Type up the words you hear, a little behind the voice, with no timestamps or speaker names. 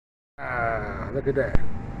Ah, look at that.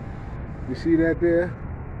 You see that there?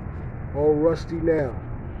 All rusty now.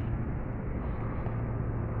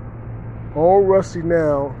 All rusty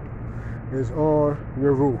now is on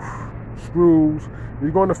your roof. Screws. You're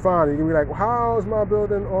going to find it. You're going to be like, well, how is my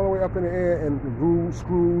building all the way up in the air and rules,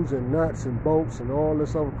 screws and nuts and bolts and all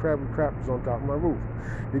this other crap is on top of my roof?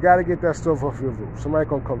 You got to get that stuff off your roof. Somebody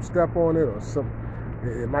going to come step on it, or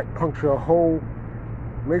it might puncture a hole.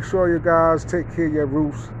 Make sure you guys take care of your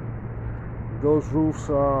roofs. Those roofs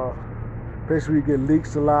basically you get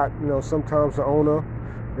leaks a lot. You know, sometimes the owner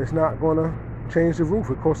is not going to change the roof.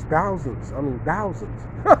 It costs thousands. I mean, thousands.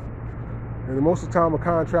 And most of the time a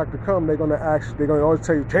contractor come, they're going to always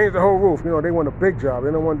tell you, change the whole roof. You know, they want a big job.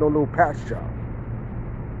 They don't want no little patch job.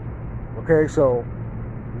 Okay, so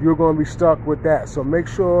you're going to be stuck with that. So make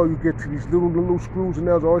sure you get to these little screws and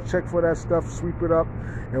nails. Always check for that stuff, sweep it up,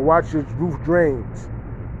 and watch your roof drains.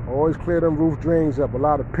 Always clear them roof drains up. A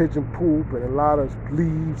lot of pigeon poop and a lot of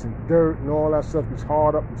leaves and dirt and all that stuff gets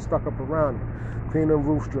hard up and stuck up around it. Clean them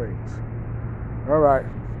roof drains. All right,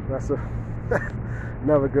 that's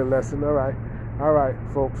another good lesson. All right,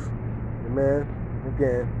 folks. The man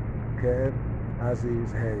again, Kev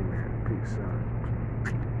Aziz Handyman. Peace out.